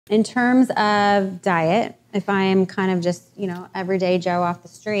In terms of diet, if I'm kind of just, everyday Joe off the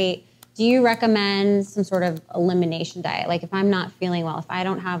street, do you recommend some sort of elimination diet? Like if I'm not feeling well, if I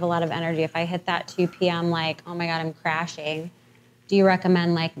don't have a lot of energy, if I hit that 2 p.m. like, oh my God, I'm crashing, do you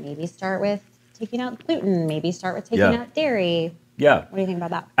recommend like maybe start with taking out gluten, maybe start with taking out dairy? Yeah. What do you think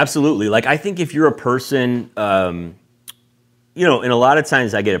about that? Absolutely. Like I think if you're a person, and a lot of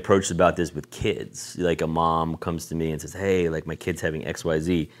times I get approached about this with kids. Like a mom comes to me and says, hey, like my kid's having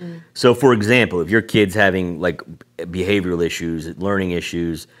XYZ. So for example, if your kid's having like behavioral issues, learning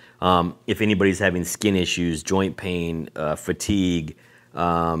issues, if anybody's having skin issues, joint pain, fatigue,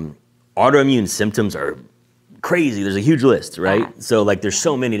 autoimmune symptoms are crazy. There's a huge list, right? Yeah. So like there's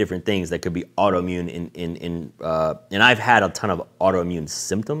so many different things that could be autoimmune and I've had a ton of autoimmune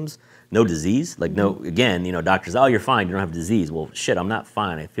symptoms, no disease. Like again, doctors, oh, you're fine, you don't have disease. Well, shit, I'm not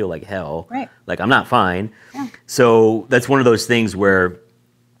fine. I feel like hell. Right. Like I'm not fine. Yeah. So that's one of those things where,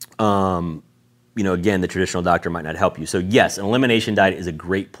 again, the traditional doctor might not help you. So yes, an elimination diet is a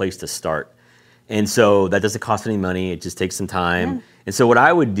great place to start. And so that doesn't cost any money. It just takes some time. Yeah. And so what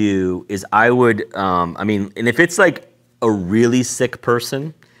I would do is and if it's like a really sick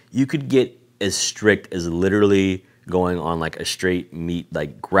person, you could get as strict as literally going on like a straight meat,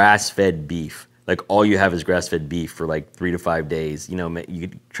 like grass-fed beef. Like all you have is grass-fed beef for like 3 to 5 days. You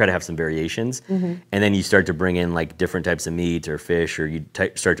could try to have some variations. And then you start to bring in like different types of meat or fish, or you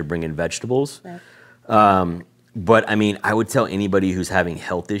start to bring in vegetables. Right. But I would tell anybody who's having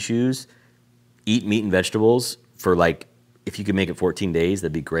health issues, eat meat and vegetables for like, if you could make it 14 days,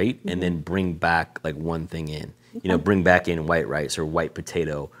 that'd be great. And then bring back like one thing in, bring back in white rice or white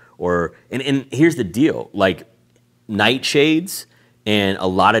potato and here's the deal, like nightshades and a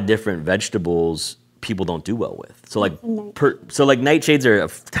lot of different vegetables people don't do well with. So like, nightshades are a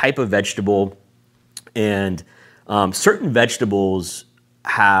type of vegetable, and certain vegetables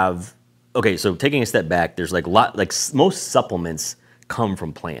have, so taking a step back, there's like most supplements come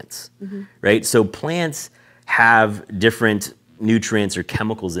from plants, right? So plants have different nutrients or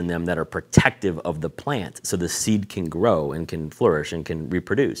chemicals in them that are protective of the plant, so the seed can grow and can flourish and can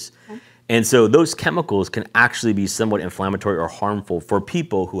reproduce. And so those chemicals can actually be somewhat inflammatory or harmful for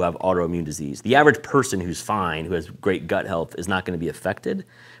people who have autoimmune disease. The average person who's fine, who has great gut health, is not going to be affected,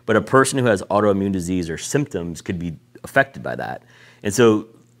 but a person who has autoimmune disease or symptoms could be affected by that. And so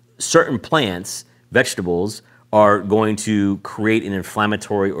certain plants, vegetables, are going to create an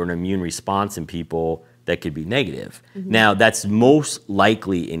inflammatory or an immune response in people that could be negative. Now, that's most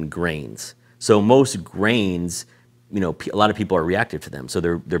likely in grains. So most grains, a lot of people are reactive to them, so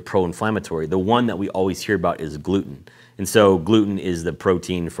they're pro-inflammatory. The one that we always hear about is gluten. And so gluten is the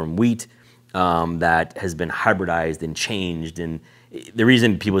protein from wheat that has been hybridized and changed. And the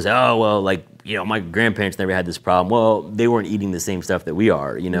reason people say, oh, well, like, my grandparents never had this problem. Well, they weren't eating the same stuff that we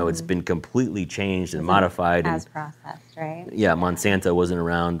are. It's been completely changed and modified. As processed, right? Yeah, Monsanto wasn't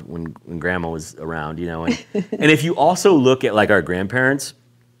around when Grandma was around, And if you also look at like our grandparents,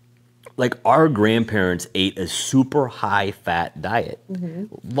 like our grandparents ate a super high fat diet,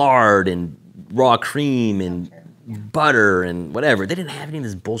 lard and raw cream and butter and whatever. They didn't have any of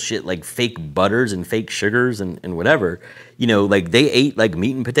this bullshit like fake butters and fake sugars and whatever. Like they ate like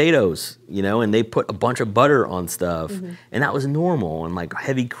meat and potatoes, and they put a bunch of butter on stuff, and that was normal, and like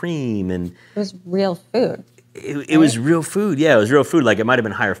heavy cream, and it was real food. It was real food. Yeah, it was real food. Like it might have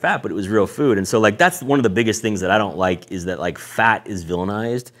been higher fat, but it was real food. And so like that's one of the biggest things that I don't like, is that like fat is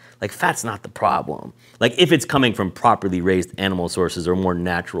villainized. Like fat's not the problem. Like if it's coming from properly raised animal sources or more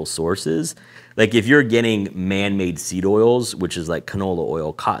natural sources, like if you're getting man-made seed oils, which is like canola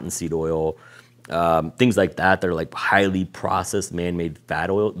oil, cottonseed oil, things like that, that are like highly processed man-made fat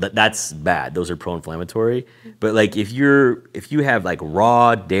oil, that's bad. Those are pro-inflammatory. But like if you have like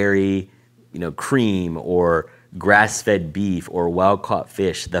raw dairy, cream or grass-fed beef or wild-caught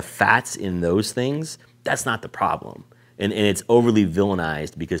fish, the fats in those things, that's not the problem. And it's overly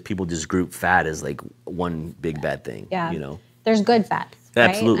villainized because people just group fat as like one big bad thing. Yeah. There's good fats, right?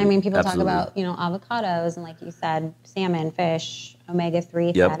 Absolutely. People talk about, avocados and like you said, salmon, fish,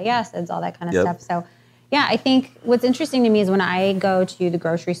 omega-3 fatty acids, all that kind of stuff. So yeah, I think what's interesting to me is when I go to the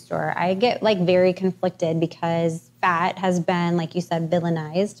grocery store, I get like very conflicted because fat has been, like you said,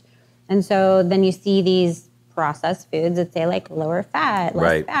 villainized. And so then you see these processed foods that say like lower fat,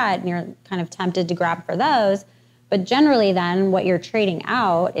 less fat, and you're kind of tempted to grab for those. But generally then what you're trading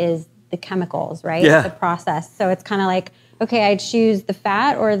out is the chemicals, right? Yeah. The process. So it's kind of like, okay, I choose the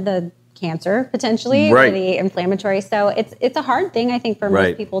fat or the cancer potentially, or the inflammatory. So it's a hard thing, I think, for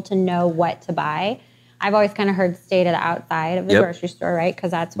most people to know what to buy. I've always kind of heard stay to the outside of the grocery store, right?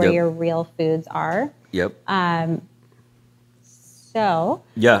 Because that's where your real foods are. So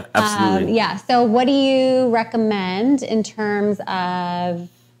yeah, absolutely. yeah. So what do you recommend in terms of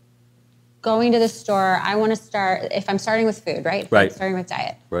going to the store? I want to start, if I'm starting with food, right? If I'm starting with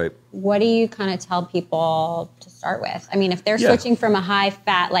diet. Right. What do you kind of tell people to start with? I mean, if they're switching from a high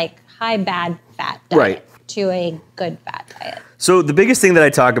fat, like high bad fat diet to a good fat diet. So the biggest thing that I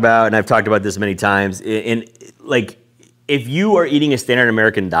talk about, and I've talked about this many times, in like, if you are eating a standard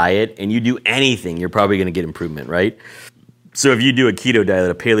American diet and you do anything, you're probably going to get improvement, right? So if you do a keto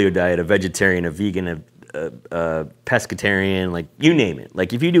diet, a paleo diet, a vegetarian, a vegan, a pescatarian, like you name it.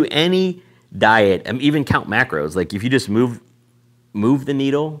 Like if you do any diet, even count macros, like if you just move the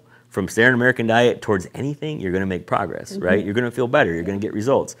needle from standard American diet towards anything, you're going to make progress, right? You're going to feel better. You're going to get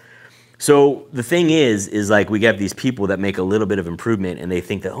results. So the thing is like we have these people that make a little bit of improvement and they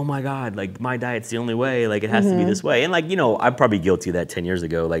think that, oh my God, like my diet's the only way, like it has to be this way. And like, you know, I'm probably guilty of that 10 years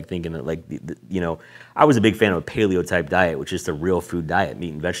ago, like thinking that like, you know, I was a big fan of a paleo type diet, which is a real food diet,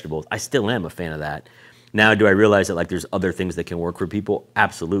 meat and vegetables. I still am a fan of that. Now, do I realize that like there's other things that can work for people?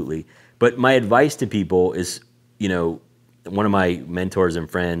 Absolutely. But my advice to people is, you know, one of my mentors and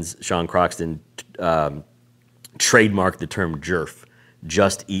friends, Sean Croxton, trademarked the term JERF.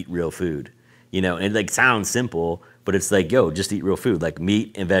 Just eat real food, you know, and it like sounds simple, but it's like, yo, just eat real food, like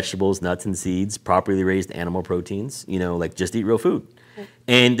meat and vegetables, nuts and seeds, properly raised animal proteins, you know, like just eat real food.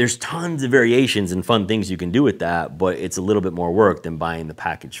 And there's tons of variations and fun things you can do with that, but it's a little bit more work than buying the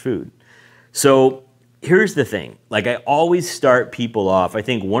packaged food. So here's the thing, like I always start people off. I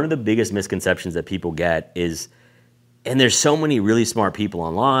think one of the biggest misconceptions that people get is, and there's so many really smart people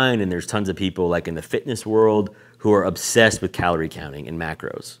online and there's tons of people like in the fitness world who are obsessed with calorie counting and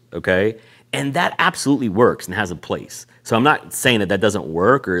macros, okay? And that absolutely works and has a place. So I'm not saying that that doesn't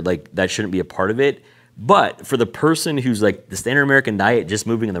work or like that shouldn't be a part of it, but for the person who's like the standard American diet just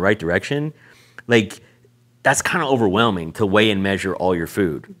moving in the right direction, like that's kind of overwhelming to weigh and measure all your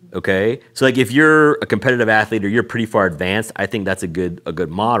food, okay? So like if you're a competitive athlete or you're pretty far advanced, I think that's a good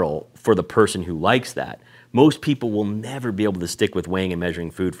model for the person who likes that. Most people will never be able to stick with weighing and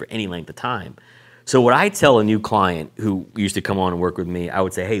measuring food for any length of time. So what I tell a new client who used to come on and work with me, I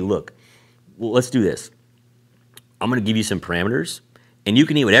would say, hey, look, well, let's do this. I'm going to give you some parameters, and you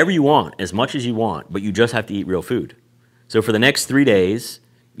can eat whatever you want, as much as you want, but you just have to eat real food. So for the next 3 days,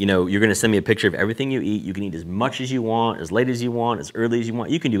 you know, you're going to send me a picture of everything you eat. You can eat as much as you want, as late as you want, as early as you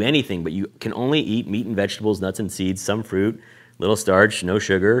want. You can do anything, but you can only eat meat and vegetables, nuts and seeds, some fruit, little starch, no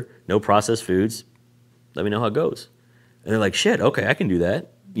sugar, no processed foods. Let me know how it goes. And they're like, shit, okay, I can do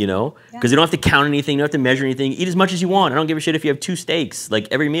that. You know, because you don't have to count anything, you don't have to measure anything. Eat as much as you want. I don't give a shit if you have 2 steaks, like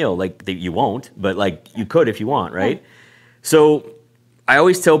every meal. Like you won't, but like you could if you want, right? So I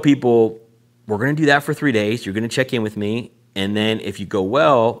always tell people, we're going to do that for 3 days. You're going to check in with me, and then if it goes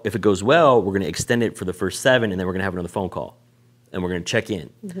well, we're going to extend it for the first 7, and then we're going to have another phone call, and we're going to check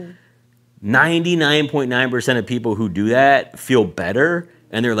in. 99.9% of people who do that feel better.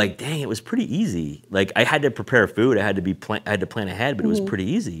 And they're like, dang, it was pretty easy. Like I had to prepare food, I had to plan ahead, but it was pretty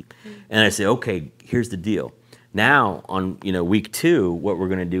easy. And I say, okay, here's the deal. Now on week 2, what we're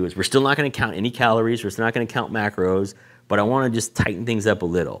gonna do is we're still not gonna count any calories, we're still not gonna count macros, but I wanna just tighten things up a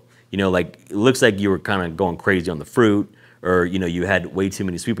little. You know, like it looks like you were kind of going crazy on the fruit, or you had way too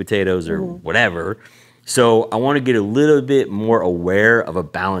many sweet potatoes or whatever. So I wanna get a little bit more aware of a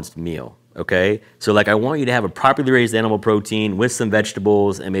balanced meal. Okay, so like I want you to have a properly raised animal protein with some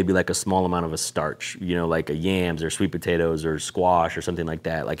vegetables and maybe like a small amount of a starch, like a yams or sweet potatoes or squash or something like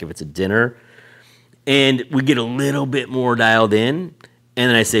that, like if it's a dinner. And we get a little bit more dialed in, and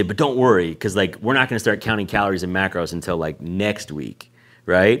then I say, but don't worry, because like we're not going to start counting calories and macros until like next week,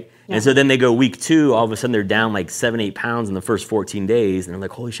 right? Yeah. And so then they go week 2, all of a sudden they're down like 7-8 pounds in the first 14 days, and they're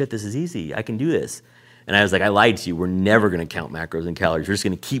like, holy shit, this is easy, I can do this. And I was like, I lied to you. We're never going to count macros and calories. We're just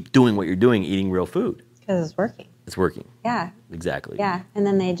going to keep doing what you're doing, eating real food. Because it's working. It's working. Yeah. Exactly. Yeah. And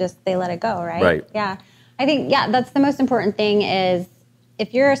then they let it go, right? Right. Yeah. I think, that's the most important thing is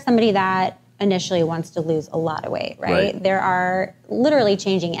if you're somebody that initially wants to lose a lot of weight, right? There are literally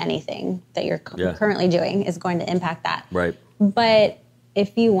changing anything that you're currently doing is going to impact that. Right. But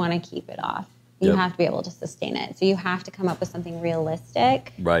if you want to keep it off, you have to be able to sustain it. So you have to come up with something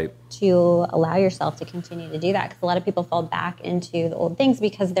realistic to allow yourself to continue to do that. Because a lot of people fall back into the old things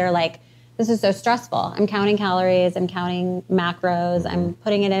because they're like, this is so stressful. I'm counting calories, I'm counting macros, I'm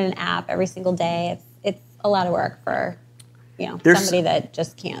putting it in an app every single day. It's a lot of work for somebody that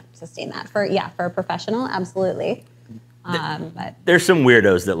just can't sustain that. For a professional, absolutely. But there's some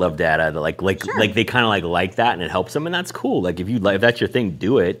weirdos that love data that like they kind of like that and it helps them, and that's cool. Like if that's your thing,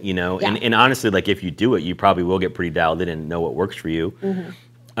 do it, and honestly, like if you do it, you probably will get pretty dialed in and know what works for you.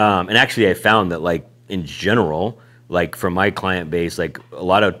 And actually I found that like in general, like from my client base, like a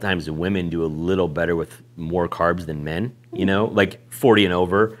lot of times women do a little better with more carbs than men, you know, like 40 and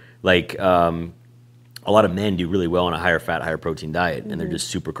over, like a lot of men do really well on a higher fat, higher protein diet, and they're just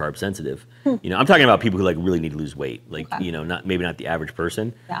super carb sensitive. You know, I'm talking about people who like really need to lose weight, like, you know, maybe not the average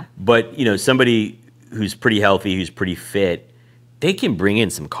person, but you know, somebody who's pretty healthy, who's pretty fit, they can bring in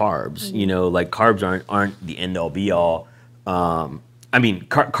some carbs, you know, like carbs aren't the end all be all. I mean,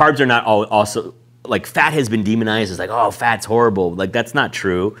 carbs are not also, like fat has been demonized as like, oh, fat's horrible. Like that's not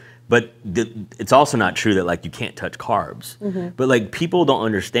true. But it's also not true that like you can't touch carbs. But like people don't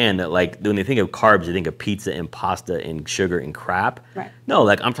understand that like when they think of carbs, they think of pizza and pasta and sugar and crap. No,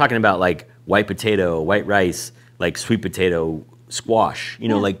 like I'm talking about like white potato, white rice, like sweet potato, squash, you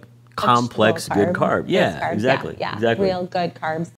know, like complex good carb. Yeah, exactly. Real good carbs.